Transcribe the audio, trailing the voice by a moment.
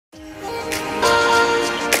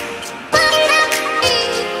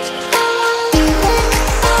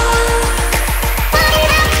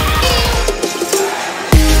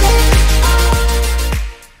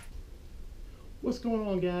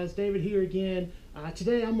again.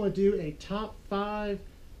 Today I'm going to do a top 5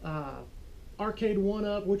 arcade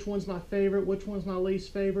 1-up. Which one's my favorite, which one's my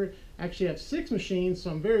least favorite. I actually have 6 machines,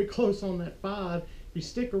 so I'm very close on that 5. If you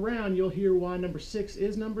stick around, you'll hear why number 6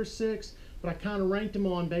 is number 6. But I kind of ranked them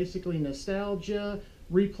on basically nostalgia,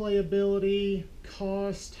 replayability,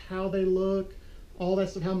 cost, how they look, all that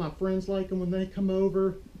stuff, how my friends like them when they come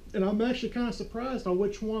over. And I'm actually kind of surprised on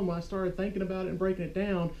which one, when I started thinking about it and breaking it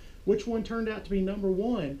down, which one turned out to be number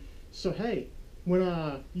 1. So hey, when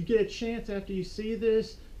you get a chance after you see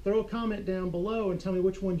this, throw a comment down below and tell me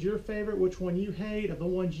which one's your favorite, which one you hate, of the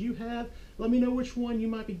ones you have. Let me know which one you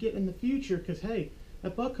might be getting in the future, because hey,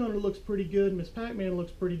 that Buck Hunter looks pretty good, Miss Pac-Man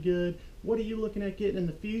looks pretty good. What are you looking at getting in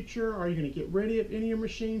the future? Are you going to get rid of any of your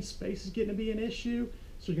machines? Space is getting to be an issue,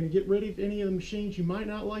 so you're going to get rid of any of the machines you might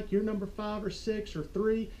not like, your number 5 or 6 or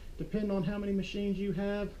 3, depending on how many machines you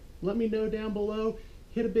have. Let me know down below.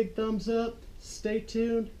 Hit a big thumbs up. Stay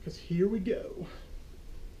tuned, because here we go.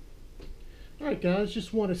 Alright guys,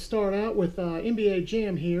 just want to start out with NBA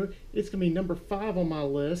Jam here. It's going to be number 5 on my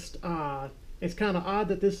list. It's kind of odd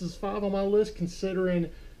that this is 5 on my list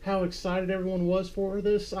considering how excited everyone was for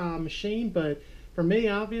this machine, but for me,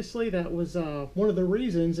 obviously, that was one of the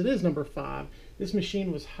reasons it is number 5. This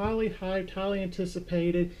machine was highly hyped, highly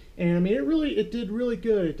anticipated, and I mean, it did really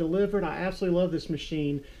good. It delivered. I absolutely love this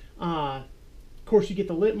machine. Of course, you get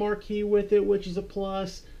the lit marquee with it, which is a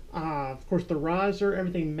plus. Of course, the riser,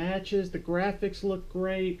 everything matches. The graphics look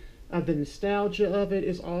great. The nostalgia of it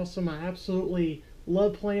is awesome. I absolutely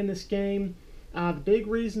love playing this game. The big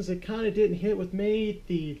reasons it kind of didn't hit with me,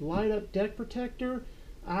 the light up deck protector.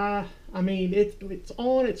 I mean, it's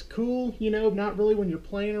on, it's cool, you know, not really when you're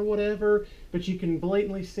playing or whatever, but you can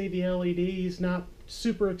blatantly see the LEDs. Not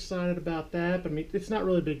super excited about that, but I mean, it's not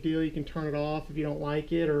really a big deal. You can turn it off if you don't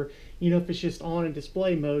like it, or, you know, if it's just on in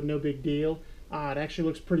display mode, no big deal. It actually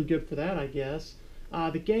looks pretty good for that, I guess.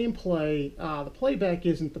 The gameplay, the playback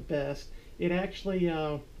isn't the best. It actually,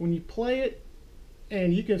 when you play it,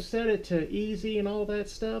 and you can set it to easy and all that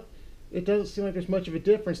stuff, it doesn't seem like there's much of a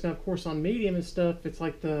difference. Now, of course, on medium and stuff, it's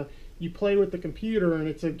like you play with the computer and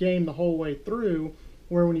it's a game the whole way through,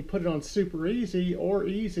 where when you put it on super easy or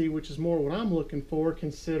easy, which is more what I'm looking for,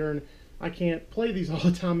 considering I can't play these all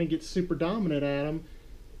the time and get super dominant at them,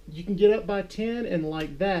 you can get up by 10, and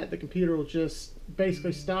like that, the computer will just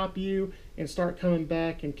basically stop you and start coming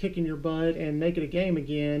back and kicking your butt and make it a game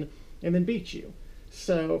again and then beat you.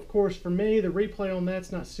 So, of course, for me, the replay on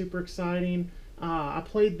that's not super exciting. I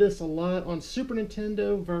played this a lot on Super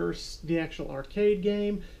Nintendo versus the actual arcade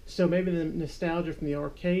game, so maybe the nostalgia from the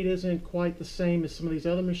arcade isn't quite the same as some of these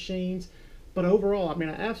other machines. But overall, I mean,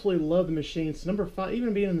 I absolutely love the machines. Number 5,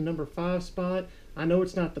 even being in the number 5 spot, I know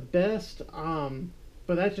it's not the best,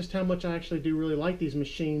 but that's just how much I actually do really like these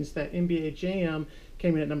machines. That NBA Jam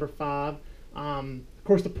came in at number 5. Of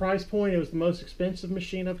course, the price point, it was the most expensive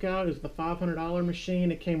machine I've got. It was the $500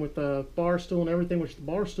 machine. It came with the bar stool and everything, which the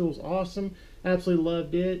bar stool is awesome. Absolutely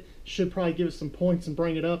loved it. Should probably give it some points and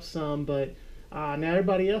bring it up some, but now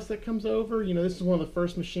everybody else that comes over, you know, this is one of the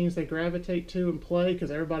first machines they gravitate to and play, because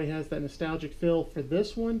everybody has that nostalgic feel for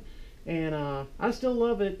this one. And I still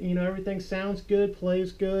love it. You know, everything sounds good,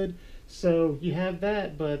 plays good, so you have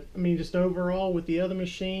that. But I mean, just overall with the other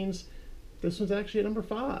machines, this one's actually at number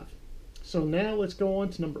 5. So now let's go on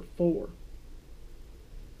to number 4.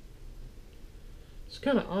 It's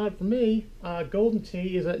kind of odd for me. Golden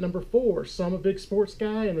Tee is at number 4. So I'm a big sports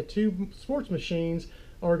guy, and the 2 sports machines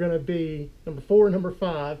are going to be number 4 and number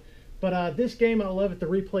 5. But this game, I love it, the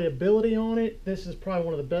replayability on it. This is probably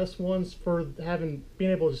one of the best ones for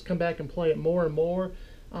being able to just come back and play it more and more.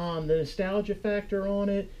 The nostalgia factor on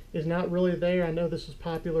it is not really there. I know this was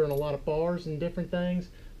popular in a lot of bars and different things,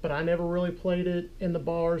 but I never really played it in the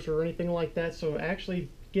bars or anything like that. So actually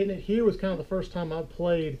getting it here was kind of the first time I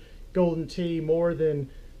played Golden Tee more than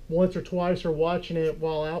once or twice, or watching it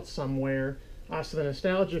while out somewhere. So the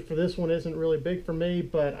nostalgia for this one isn't really big for me,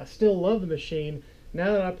 but I still love the machine.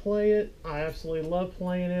 Now that I play it, I absolutely love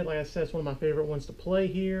playing it. Like I said, it's one of my favorite ones to play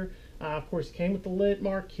here. Of course, it came with the lit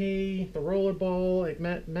marquee, the roller ball,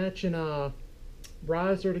 matching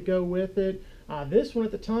riser to go with it. This one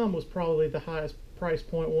at the time was probably the highest price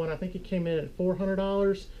point one. I think it came in at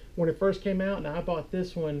 $400 when it first came out, and I bought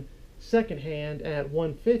this one secondhand at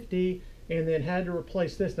 $150, and then had to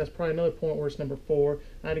replace this. That's probably another point where it's number 4.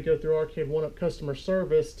 I had to go through Arcade 1-Up customer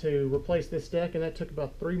service to replace this deck, and that took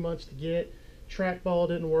about 3 months to get. Trackball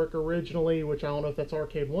didn't work originally, which I don't know if that's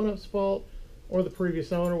Arcade 1-Up's fault or the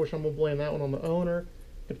previous owner, which I'm going to blame that one on the owner.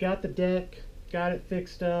 But got the deck, got it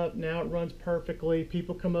fixed up, now it runs perfectly.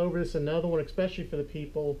 People come over, this is another one, especially for the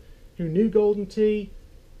people who knew Golden Tee.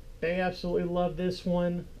 they absolutely love this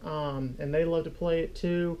one, and they love to play it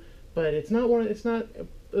too. But it's not one. It's not,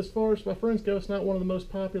 as far as my friends go, it's not one of the most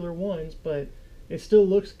popular ones. But it still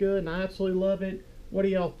looks good, and I absolutely love it. What do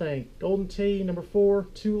y'all think? Golden Tee number 4,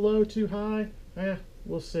 too low, too high?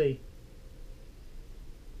 We'll see.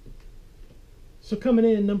 So coming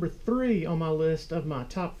in number 3 on my list of my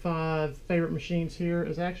top 5 favorite machines here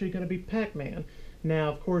is actually going to be Pac-Man. Now,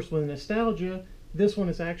 of course, with nostalgia, this one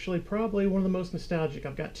is actually probably one of the most nostalgic.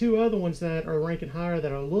 I've got 2 other ones that are ranking higher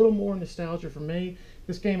that are a little more nostalgia for me.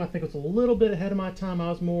 This game, I think, was a little bit ahead of my time. I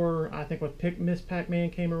was more, I think, when Miss Pac-Man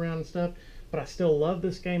came around and stuff, but I still love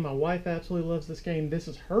this game. My wife absolutely loves this game. This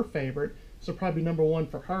is her favorite, so probably number 1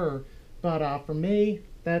 for her. But for me,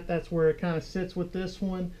 that's where it kind of sits with this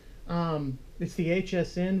one. It's the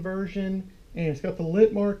HSN version, and it's got the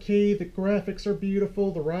lit marquee. The graphics are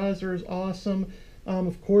beautiful. The riser is awesome.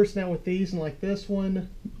 Of course, now with these and like this one,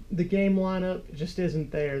 the game lineup just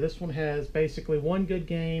isn't there. This one has basically one good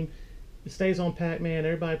game. It stays on Pac-Man.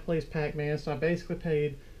 Everybody plays Pac-Man, so I basically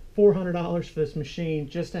paid $400 for this machine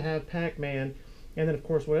just to have Pac-Man. And then, of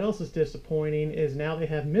course, what else is disappointing is now they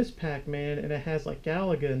have Miss Pac-Man, and it has like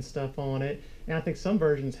Galaga and stuff on it. And I think some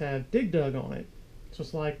versions have Dig Dug on it. So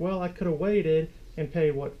it's like, well, I could have waited and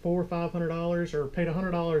paid, what, $400 or $500, or paid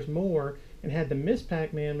 $100 more and had the Miss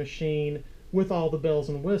Pac-Man machine with all the bells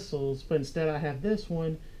and whistles, but instead I have this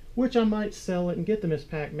one, which I might sell it and get the Miss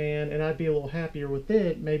Pac-Man, and I'd be a little happier with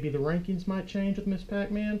it. Maybe the rankings might change with Miss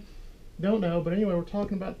Pac-Man. Don't know, but anyway, we're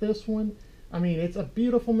talking about this one. I mean, it's a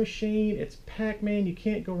beautiful machine. It's Pac-Man. You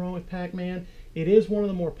can't go wrong with Pac-Man. It is one of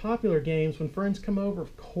the more popular games. When friends come over,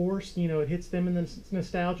 of course, you know, it hits them in the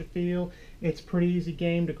nostalgia feel. It's a pretty easy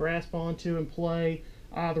game to grasp onto and play.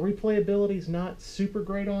 The replayability is not super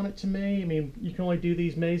great on it to me. I mean, you can only do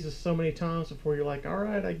these mazes so many times before you're like, all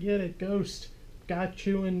right, I get it. Ghost, guy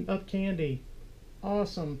chewing up candy.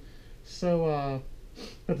 Awesome. So,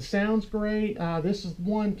 but the sound's great. This is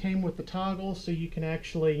one came with the toggle, so you can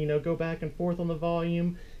actually, you know, go back and forth on the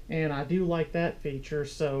volume, and I do like that feature.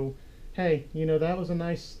 So, hey, you know, that was a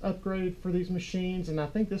nice upgrade for these machines, and I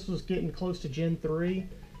think this was getting close to Gen 3.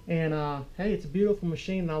 And hey, it's a beautiful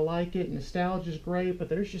machine, and I like it. Nostalgia is great, but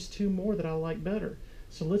there's just 2 more that I like better.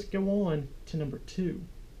 So let's go on to number 2.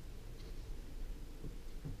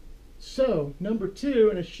 So, number 2,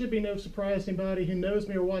 and it should be no surprise to anybody who knows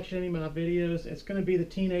me or watched any of my videos, it's going to be the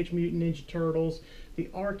Teenage Mutant Ninja Turtles. The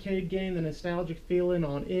arcade game, the nostalgic feeling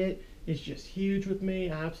on it is just huge with me.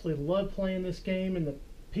 I absolutely love playing this game in the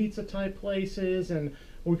pizza type places and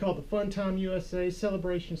what we call the Fun Time USA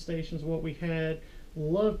celebration stations, what we had.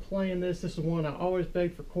 Love playing this. This is one I always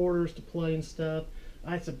begged for quarters to play and stuff.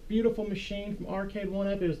 It's a beautiful machine from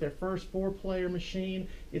Arcade1Up. It was their first 4-player machine.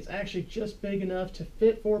 It's actually just big enough to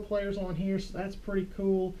fit 4 players on here, so that's pretty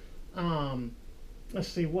cool. Let's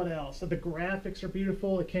see, what else? So the graphics are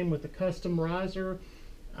beautiful. It came with the custom riser.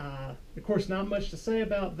 Of course, not much to say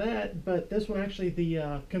about that, but this one actually,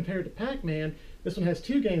 compared to Pac-Man, this one has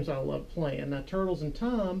 2 games I love playing. Now, Turtles in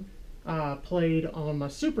Time played on my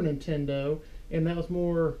Super Nintendo, and that was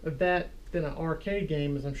more of that than an arcade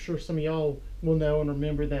game, as I'm sure some of y'all will know and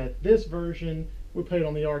remember that this version we played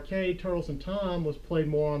on the arcade. Turtles in Time was played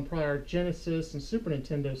more on prior Genesis and Super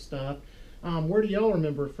Nintendo stuff. Where do y'all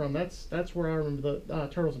remember it from? That's where I remember the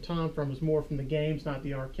Turtles in Time from, was more from the games, not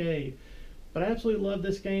the arcade. But I absolutely love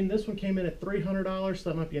this game. This one came in at $300, so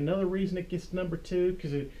that might be another reason it gets number 2,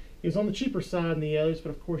 because it was on the cheaper side than the others,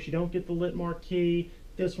 but of course you don't get the lit marquee.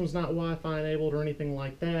 This one's not Wi-Fi enabled or anything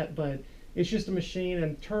like that, but it's just a machine.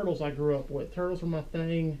 And Turtles I grew up with. Turtles were my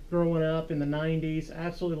thing growing up in the 90s.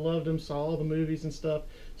 Absolutely loved them, saw all the movies and stuff.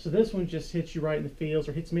 So this one just hits you right in the feels,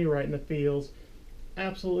 or hits me right in the feels.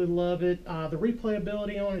 Absolutely love it. The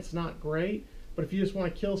replayability on it's not great, but if you just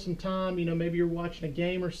want to kill some time, you know, maybe you're watching a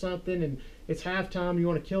game or something and it's halftime, you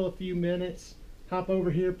want to kill a few minutes, hop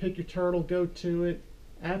over here, pick your turtle, go to it.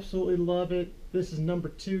 Absolutely love it. This is number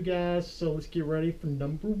 2, guys, so let's get ready for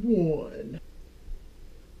number 1.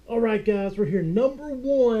 Alright guys, we're here. Number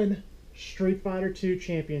 1, Street Fighter 2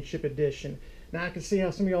 Championship Edition. Now I can see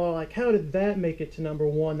how some of y'all are like, how did that make it to number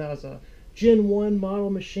 1? That was a Gen 1 model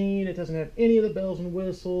machine. It doesn't have any of the bells and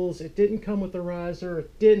whistles. It didn't come with the riser.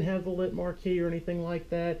 It didn't have the lit marquee or anything like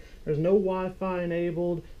that. There's no Wi-Fi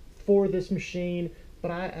enabled for this machine,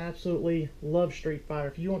 but I absolutely love Street Fighter.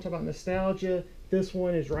 If you want to talk about nostalgia, this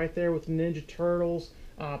one is right there with Ninja Turtles.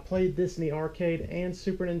 Played this in the arcade and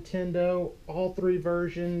Super Nintendo, all 3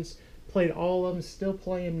 versions. Played all of them, still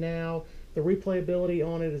play them now. The replayability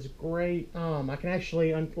on it is great. I can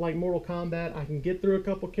actually, like Mortal Kombat, I can get through a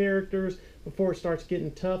couple characters before it starts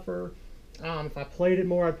getting tougher. If I played it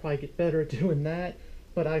more, I'd probably get better at doing that.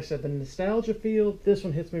 But like I said, the nostalgia feel, this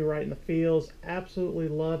one hits me right in the feels. Absolutely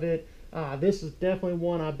love it. This is definitely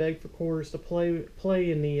one I beg for quarters to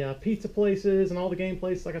play in the pizza places and all the game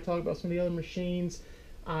places like I talked about some of the other machines.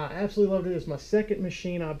 Absolutely loved it. It's my second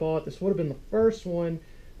machine I bought. This would have been the first one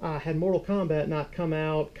had Mortal Kombat not come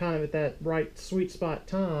out kind of at that right sweet spot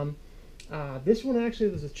time. This one actually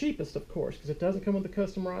was the cheapest, of course, because it doesn't come with the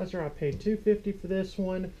customizer. I paid $250 for this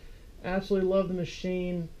one. Absolutely love the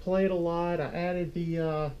machine. Play it a lot. I added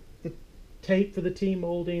the tape for the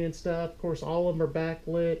T-molding and stuff. Of course, all of them are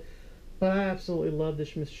backlit. But I absolutely love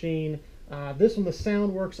this machine. This one, the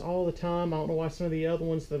sound works all the time. I don't know why some of the other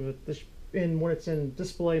ones, when it's in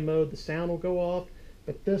display mode, the sound will go off.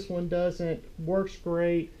 But this one doesn't. Works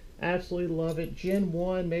great. Absolutely love it. Gen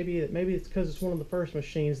 1, maybe it's because it's one of the first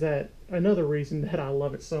machines, that another reason that I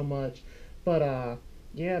love it so much. But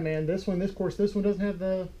yeah, man, this one doesn't have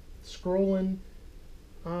the scrolling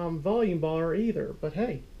volume bar either. But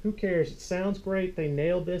hey, who cares? It sounds great. They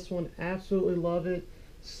nailed this one. Absolutely love it.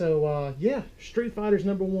 So yeah, Street Fighter's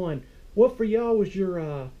 #1. What for y'all was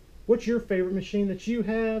what's your favorite machine that you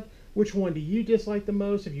have? Which one do you dislike the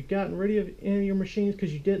most? Have you gotten rid of any of your machines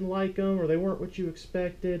because you didn't like them or they weren't what you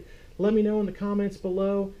expected? Let me know in the comments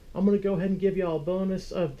below. I'm going to go ahead and give y'all a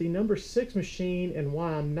bonus of the #6 machine and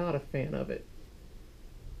why I'm not a fan of it.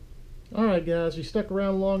 Alright guys, you stuck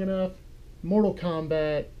around long enough. Mortal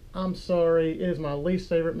Kombat, I'm sorry, it is my least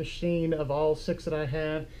favorite machine of all 6 that I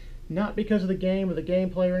have. Not because of the game or the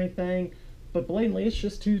gameplay or anything, but blatantly it's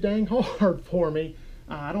just too dang hard for me.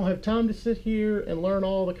 I don't have time to sit here and learn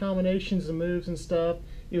all the combinations and moves and stuff.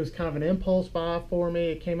 It was kind of an impulse buy for me.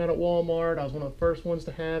 It came out at Walmart. I was one of the first ones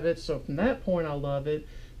to have it. So from that point, I love it.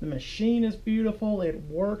 The machine is beautiful. It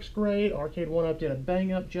works great. Arcade1Up did a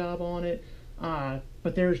bang-up job on it.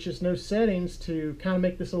 But there's just no settings to kind of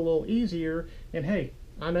make this a little easier. And hey,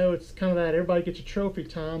 I know it's kind of that everybody gets a trophy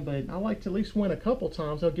time, but I like to at least win a couple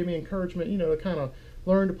times. They'll give me encouragement, to kind of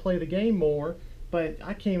learn to play the game more. But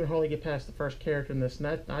I can't even hardly get past the first character in this,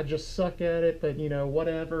 and I just suck at it, but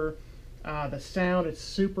whatever. The sound, it's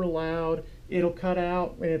super loud. It'll cut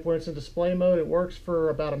out when it's in display mode. It works for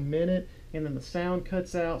about a minute, and then the sound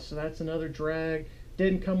cuts out, so that's another drag.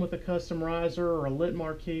 Didn't come with a custom riser or a lit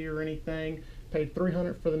marquee or anything. Paid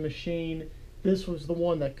 $300 for the machine. This was the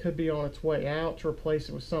one that could be on its way out to replace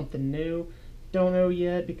it with something new. Don't know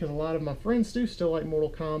yet, because a lot of my friends do still like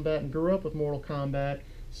Mortal Kombat and grew up with Mortal Kombat.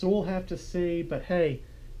 So we'll have to see, but hey,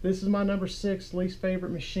 this is my #6 least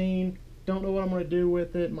favorite machine. Don't know what I'm going to do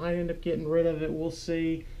with it. Might end up getting rid of it. We'll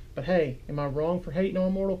see. But hey, am I wrong for hating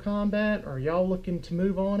on Mortal Kombat? Are y'all looking to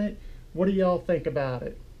move on it? What do y'all think about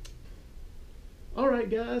it? Alright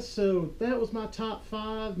guys, so that was my top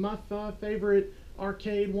 5, my 5 favorite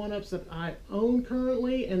Arcade1Ups that I own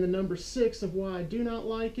currently, and the #6 of why I do not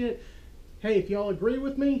like it. Hey, if y'all agree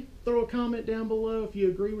with me, throw a comment down below if you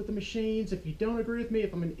agree with the machines. If you don't agree with me,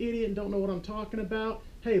 if I'm an idiot and don't know what I'm talking about,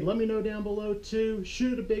 hey, let me know down below too.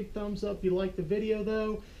 Shoot a big thumbs up if you like the video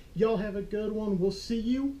though. Y'all have a good one. We'll see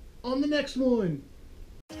you on the next one.